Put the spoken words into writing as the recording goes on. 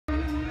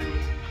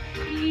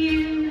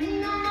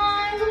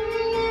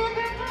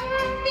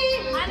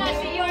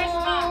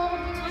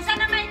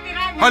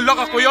Hala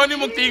ka, kuya, ni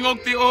mong tingog,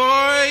 ti,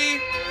 oy.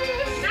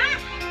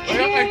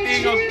 Kuya, kay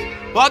tingog.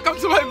 Welcome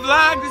to my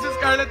vlog. This is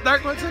Scarlett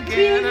Dark once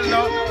again.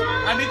 Hello.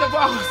 Andito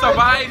po ako sa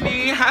bahay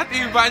ni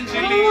Ate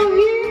Evangeline.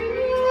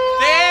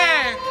 Te!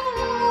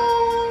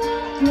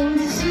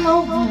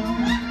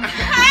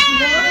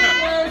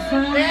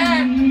 Te!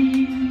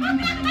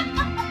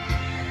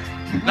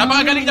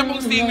 Napakagaling niya pong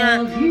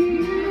singer.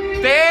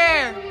 Te!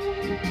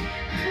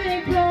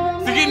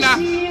 Sige na.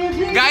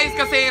 Guys,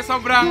 kasi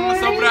sobrang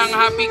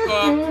happy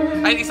ko.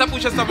 Ay, isa po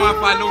siya sa mga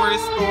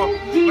followers ko.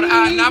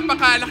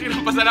 Napakalaki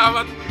ng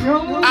pasalamat.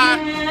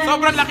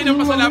 Sobrang laki ng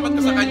pasalamat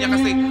ko sa kanya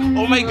kasi,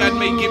 oh my God,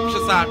 may gift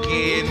siya sa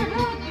akin.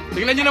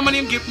 Tingnan niyo naman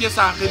yung gift niya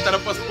sa akin.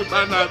 Tara,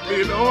 pasputan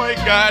natin. Oh my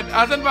God.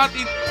 Asan ba,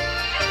 Ate?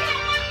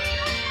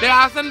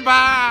 Asan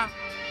ba?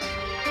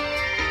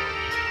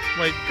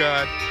 Oh my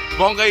God.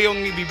 Bongga yung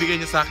ibibigay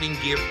niya sa aking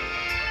gift.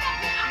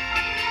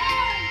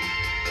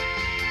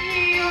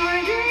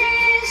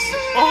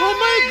 Oh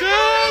my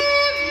God!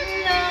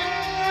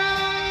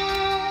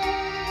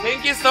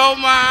 Thank you so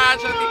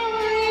much, Ate.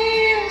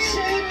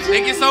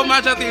 Thank you so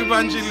much, Ate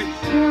Evangeline.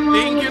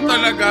 Thank you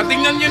talaga.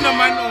 Tingnan niyo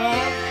naman, oh.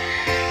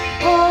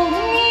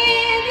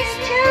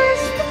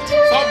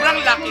 Sobrang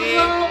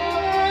laki.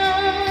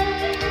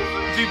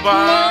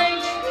 Diba?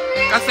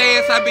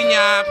 Kasi sabi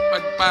niya,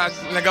 pag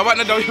nagawa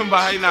na daw yung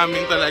bahay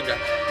namin talaga,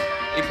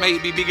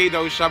 may bibigay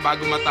daw siya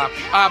bago matapos.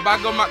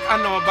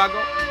 Bago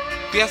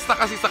fiesta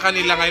kasi sa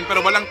kanila ngayon,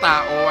 pero walang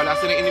tao, wala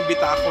silang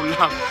inimbita, ako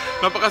lang.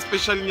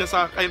 Napaka-special niya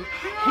sa akin.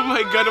 Oh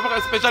my God,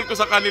 napaka-special ko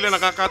sa kanila,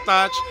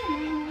 nakaka-touch.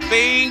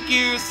 Thank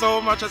you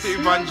so much, Ate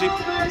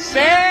Evangeline.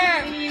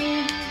 Sir!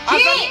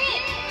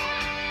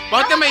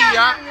 Bakit ka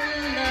maiyak?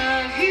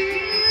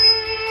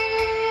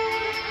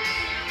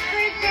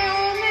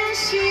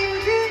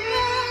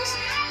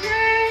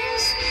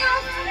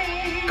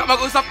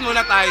 Mag-usap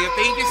muna tayo.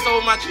 Thank you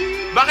so much.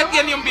 Bakit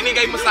yan yung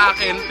binigay mo sa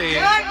akin, te?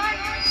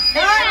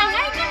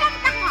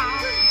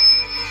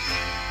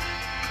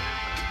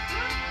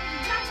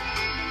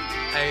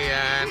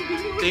 Ayan.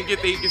 Thank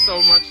you so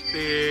much,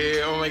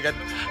 te. Oh my God.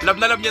 Love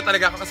na love niya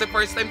talaga ako kasi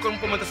first time kong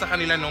pumunta sa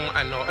kanila nung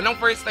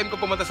Anong first time ko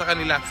pumunta sa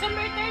kanila?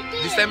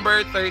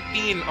 December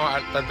 13. Oh,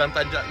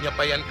 tanda niya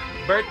pa yan.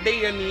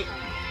 Birthday yan ni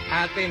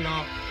ate,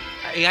 no?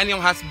 Ayan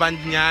yung husband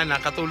niya na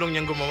katulong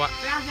niyang gumawa.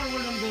 Kaya siya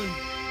ulam doon.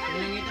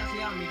 Nangita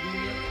siya, may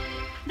gulay.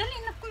 Dali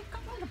na ko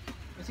ikaw.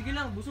 Sige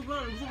lang, busog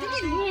lang.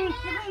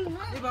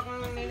 Di ba kung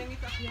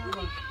nangita siya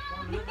ba?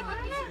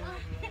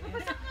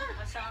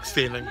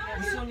 Sinang.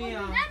 Gusto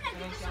niya.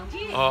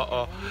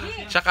 Oo.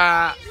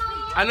 Tsaka,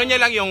 ano niya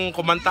lang yung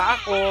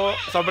kumanta ako,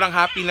 sobrang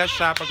happy na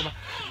siya.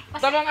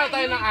 Tama nga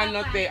tayo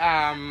ng te,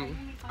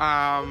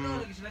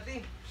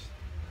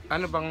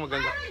 ano bang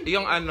maganda?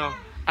 Yung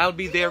I'll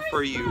Be There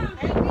For You.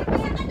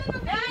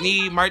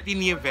 Ni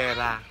Martin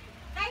Rivera.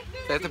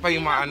 So, ito pa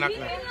yung mga anak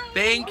na.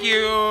 Thank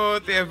you,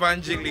 Te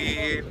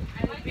Evangeline.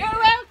 You're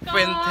welcome.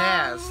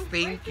 Fuentes,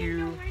 thank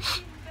you.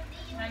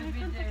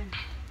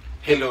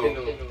 Hello.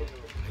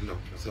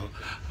 So,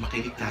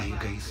 makinig tayo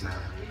guys na.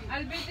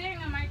 I'll be there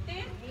nga,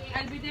 Martin.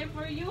 I'll be there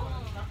for you.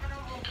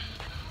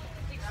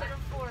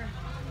 604.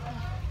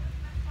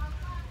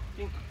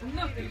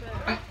 No.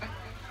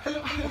 Hello,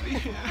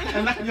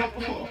 anak niya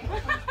po.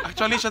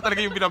 Actually, siya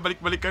talaga yung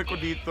binabalik-balikan ko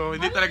dito.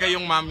 Hindi talaga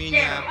yung mami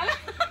niya.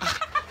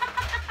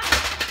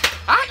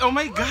 Ay, oh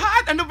my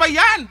God! Ano ba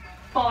yan?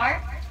 4?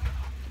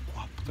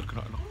 Wapo talaga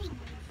na anak ko.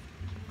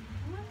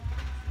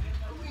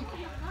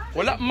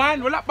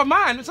 Wala pa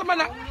man. Sa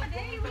mana?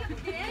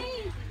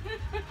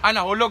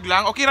 Hulog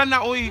lang? Okay ran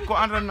na, uy.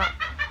 Kuan ran na.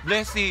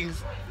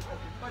 Blessings.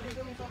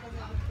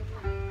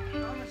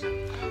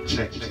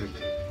 Check.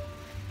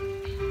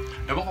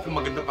 Ewan ko kung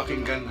maganda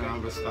pakinggan ha.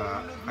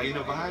 Basta kayo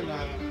na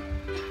bahala.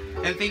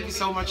 And thank you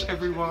so much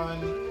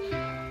everyone.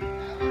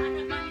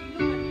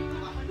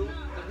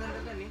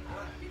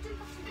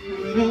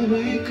 When I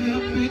wake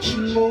up each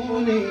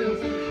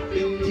morning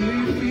and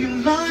you feel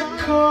like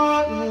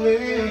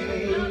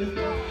calling,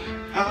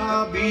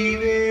 I'll be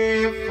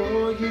there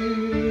for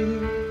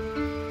you.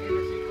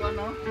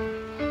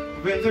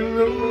 When the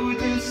road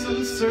is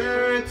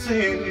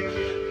uncertain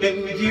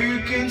and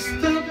you can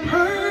stop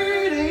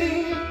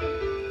hurting,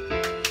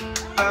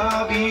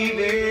 I'll be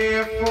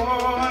there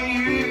for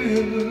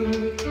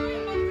you.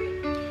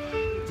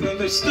 When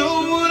there's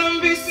no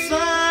one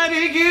beside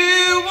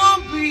you,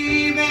 I'll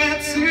be there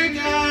to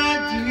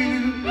guide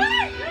you,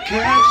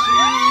 catch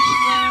you,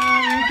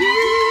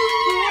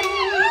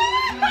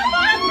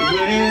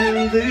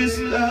 when this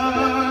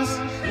stars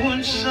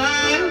won't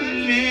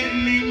shine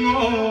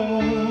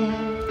anymore,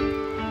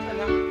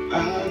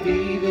 I'll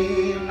be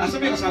there. Asa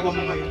ba yung asawa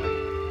mo ngayon?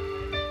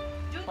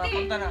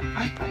 Papunta na.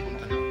 Ay,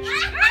 papunta na.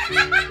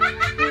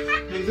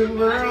 When the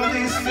world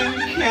isn't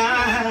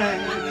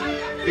kind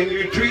and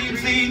your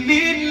dreams they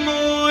need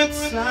more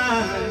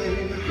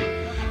time,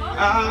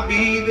 I'll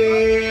be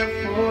there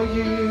for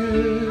you.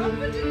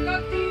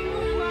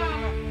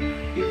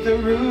 If the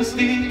rules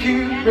they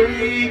keep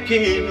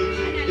breaking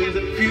and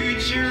the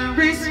future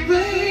is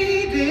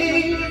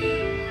fading,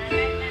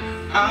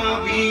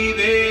 I'll be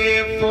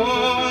there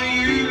for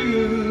you.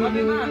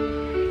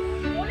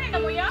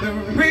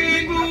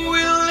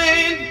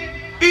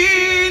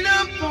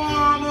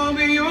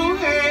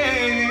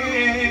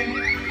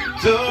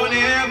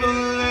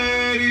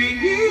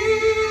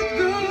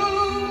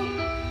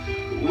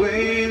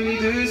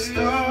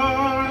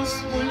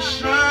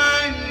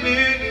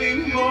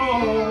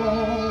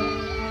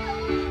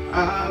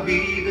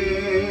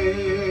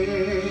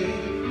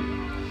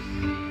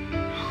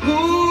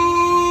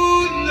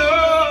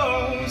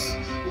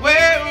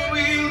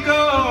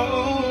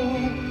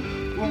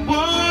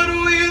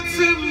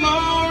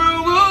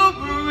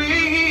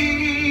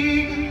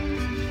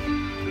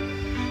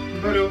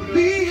 But if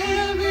we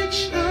have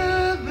each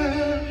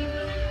other,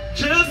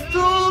 just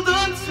hold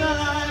on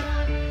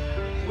tight.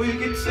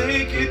 We can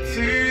take it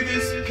to the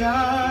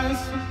skies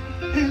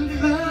and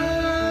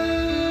fly.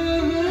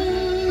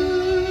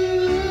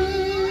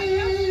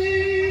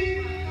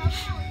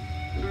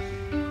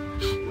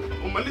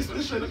 Umalis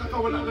na siya,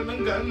 nakakawala na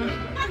ng gana.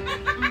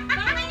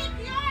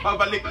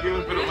 Pabalik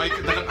yun, pero may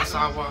kadalang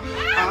asawa.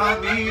 I'll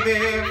be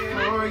there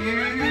for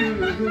you.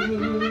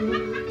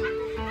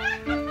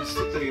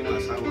 Gusto ito yung mga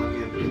asawa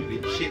niya.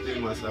 Legit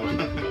yung mga asawa.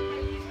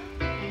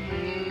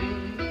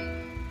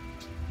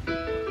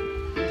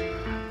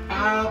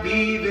 I'll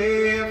be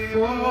there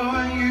for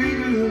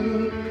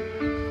you.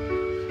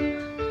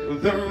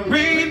 The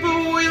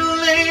rainbow will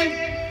land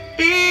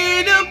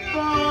in the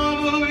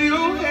palm of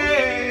your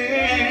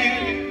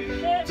hand.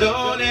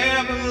 Don't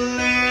ever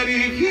let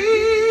it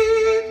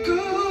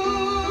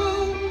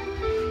go.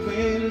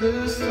 When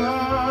the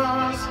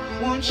stars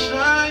won't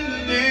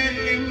shine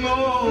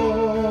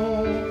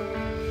anymore,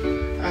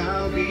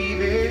 I'll be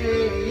there.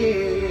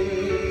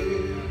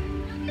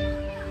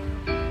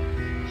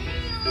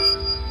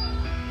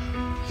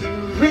 The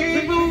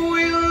rainbow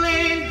will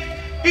land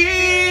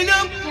in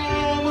the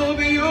palm of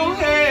your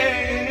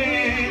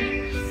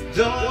hand.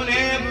 Don't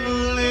ever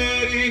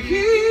let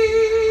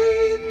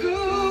it go.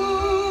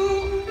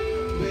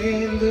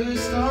 When the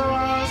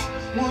stars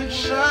won't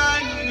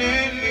shine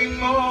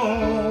anymore,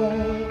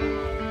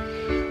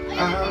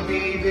 I'll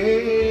be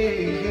there.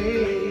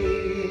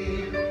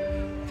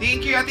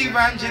 Thank you, Ate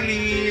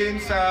Evangeline,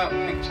 sa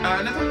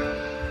ano to?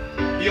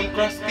 Yung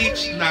cross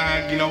stitch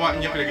na ginawa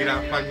niya,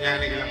 pinagirapan niya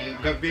na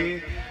ilang gabi,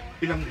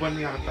 ilang buwan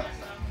yata.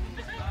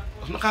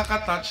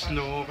 Nakaka-touch,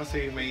 no?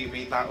 Kasi may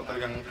tao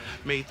talagang,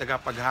 may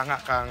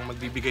tagapaghanga kang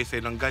magbibigay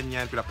sa'yo ng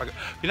ganyan,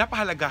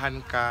 pinapahalagahan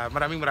ka.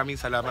 Maraming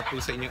salamat po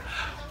sa inyo.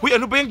 Uy,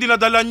 ano ba yung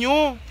dinadala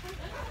nyo?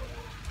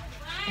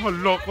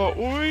 Hala ka,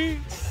 uy!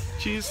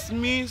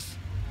 Chismis!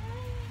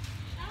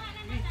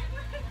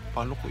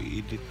 Paano ko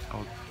i-edit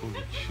out? Oh,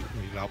 shit,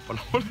 may lapan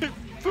ako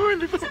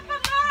nito.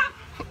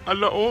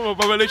 Ala, oh,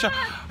 mapabalik siya.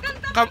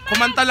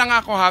 Kumanta lang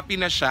ako, happy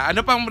na siya.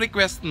 Ano pang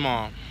request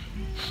mo?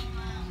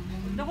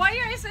 The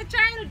warrior is a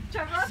child,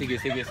 charot.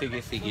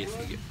 Sige.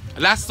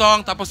 Last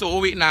song, tapos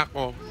uuwi na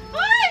ako.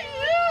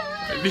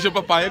 Hindi siya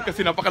papayag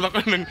kasi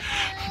napakalaki ng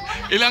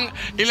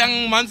ilang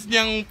months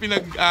niyang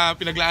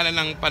pinaglaanan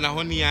ng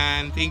panahon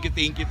yan. Thank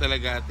you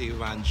talaga, Ate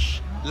Evange.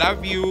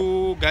 Love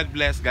you. God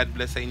bless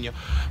sa inyo.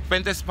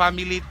 Fuentes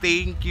family,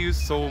 thank you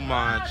so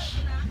much.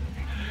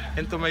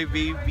 And to my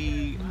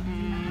baby.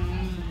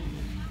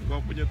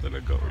 Gwapo niya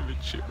talaga ulit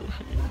siya.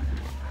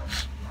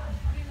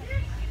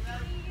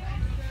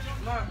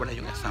 Wala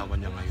yung asawa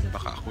niya ngayon.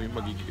 Baka ako yung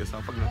magiging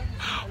asawa.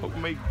 Oh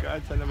my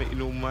God, sana may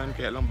inuman.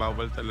 Kaya lang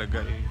bawal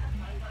talaga eh.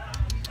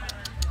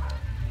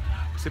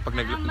 Kasi pag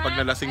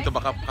nalasing to,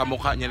 baka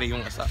kamukha niya na yung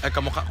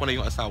kamukha ko na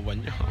yung asawa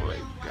niya. Oh my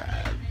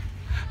God.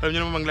 Alam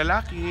niyo naman mga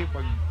lalaki,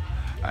 pag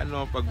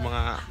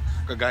mga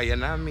kagaya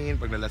namin,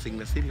 pag nalasing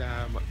na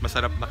sila,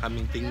 masarap na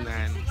kaming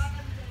tingnan.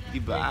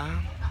 Diba?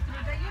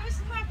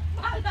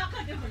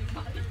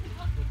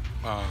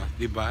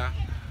 Diba?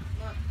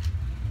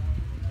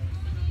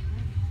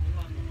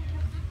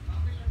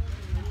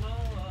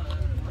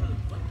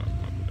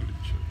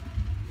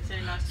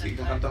 Sige,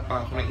 kakanta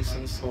pa ako ng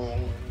isang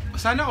song.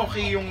 Sana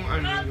okay yung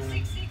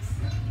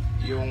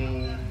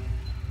yung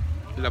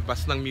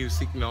labas ng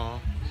music,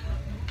 no?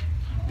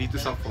 Dito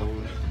sa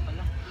phone.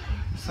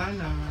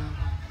 Sana.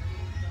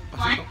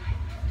 1,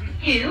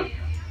 2,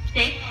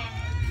 6,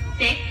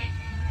 6.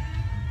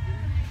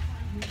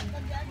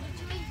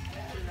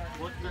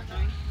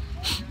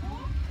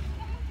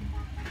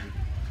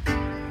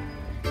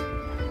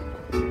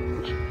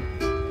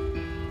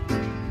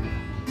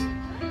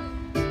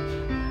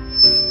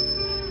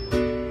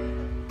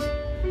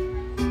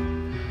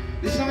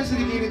 This song is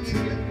dedicated to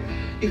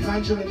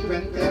Evangeline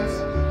Fuentes.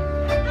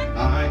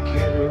 I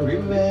can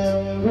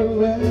remember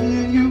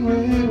when you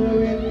were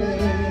in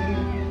there,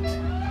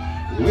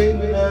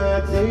 when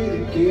I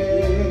didn't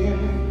care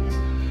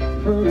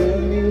for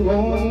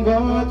anyone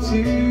but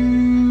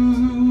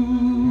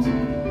you.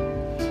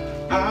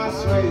 I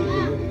swear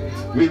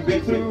we've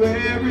been through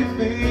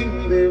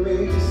everything there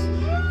is.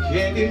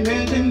 Can't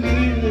imagine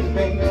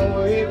anything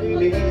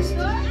we've missed.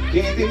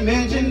 Can't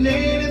imagine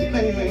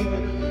anything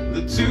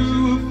the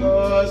two of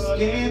us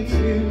can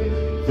do.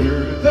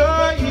 Through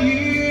the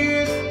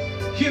years,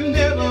 you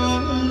never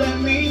let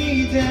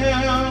me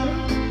down.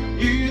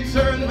 You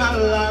turned my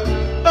life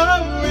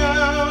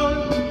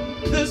around.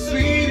 The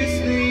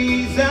sweetest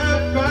days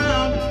I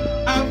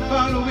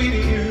found with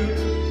you.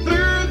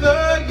 Through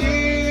the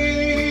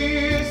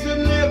years,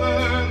 I've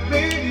never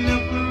been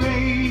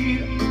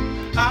afraid.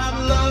 I've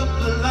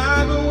loved the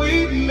life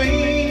we've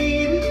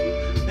made,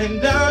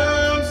 and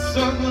I'm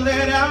so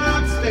glad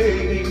I've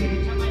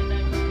stayed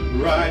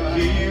right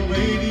here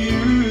with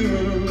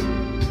you.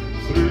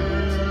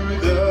 Through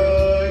the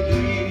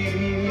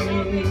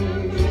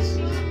years.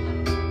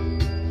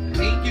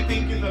 Thank you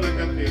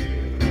talaga,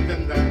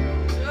 ganda.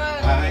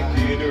 I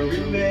can't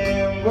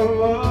remember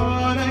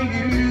what I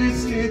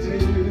used to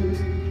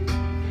do.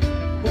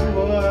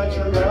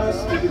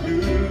 trusted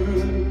who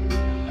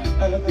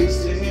they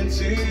seem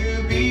to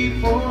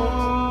be for.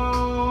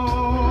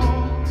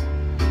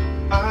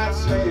 I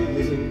swear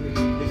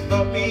they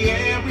taught me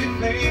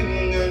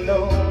everything I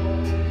know.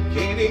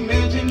 Can't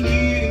imagine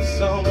needing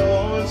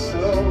someone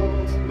so,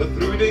 but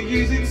through the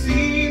years it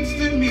seems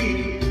to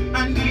me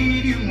I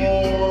need you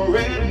more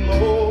and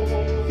more.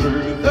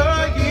 Through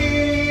the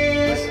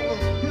years,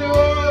 through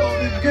all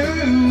the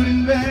good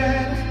and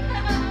bad,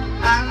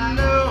 I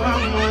know how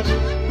much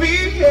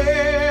we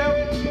have.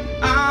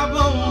 I've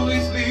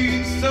always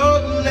been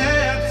so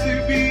glad to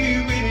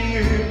be with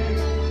you.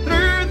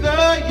 Through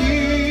the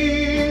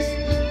years,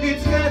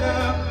 it's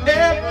better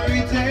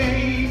every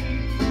day.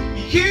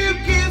 You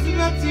kiss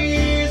my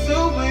tears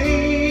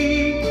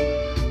away,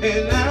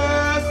 and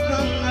as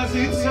long as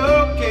it's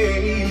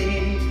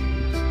okay,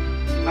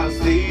 I'll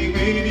stay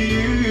with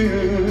you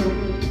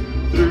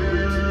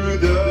through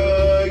the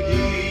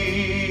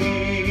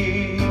years.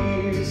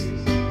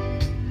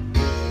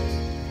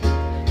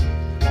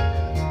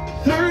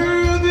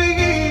 Through the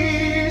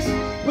years,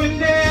 when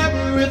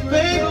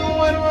everything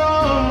went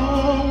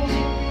wrong,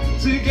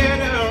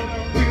 together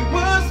we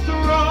were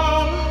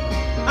strong.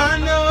 I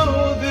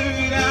know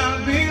that I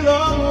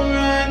belong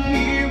right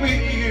here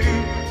with you.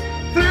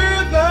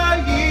 Through the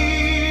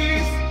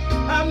years,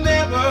 I've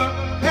never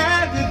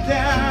had to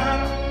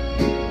doubt.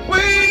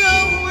 We'd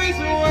always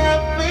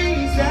work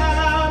things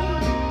out.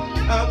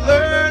 I've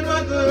learned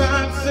what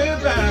life's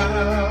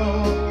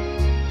about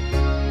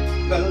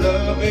by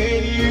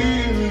loving you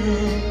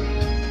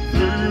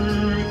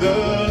through the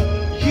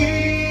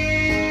years.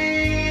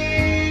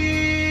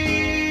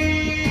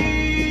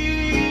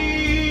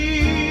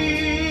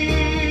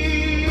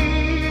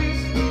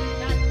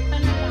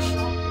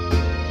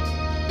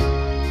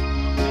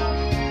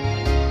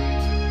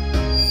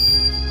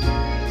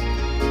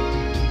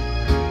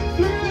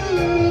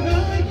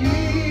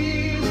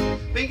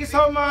 Thank you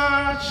so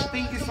much.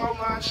 Thank you so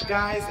much,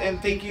 guys.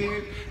 And thank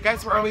you,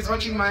 guys, for always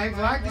watching my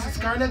vlog. This is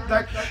Scarlett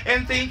Dark.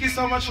 And thank you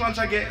so much once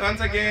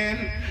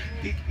again,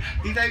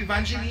 Tita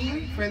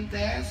Evangeline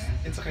Fuentes,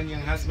 and sa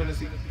kanyang husband na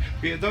si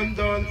Kuya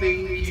Dondon.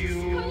 Thank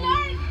you.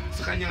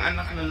 Sa kanyang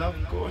anak na love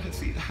ko, na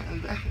si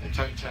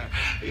Char.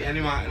 Ayan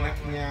yung mga anak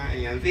niya.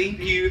 Ayan. Thank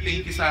you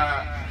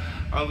sa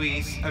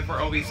for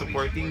always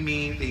supporting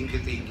me. Thank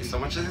you so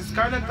much. This is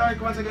Scarlett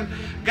Dark once again.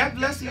 God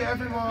bless you,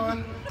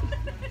 everyone.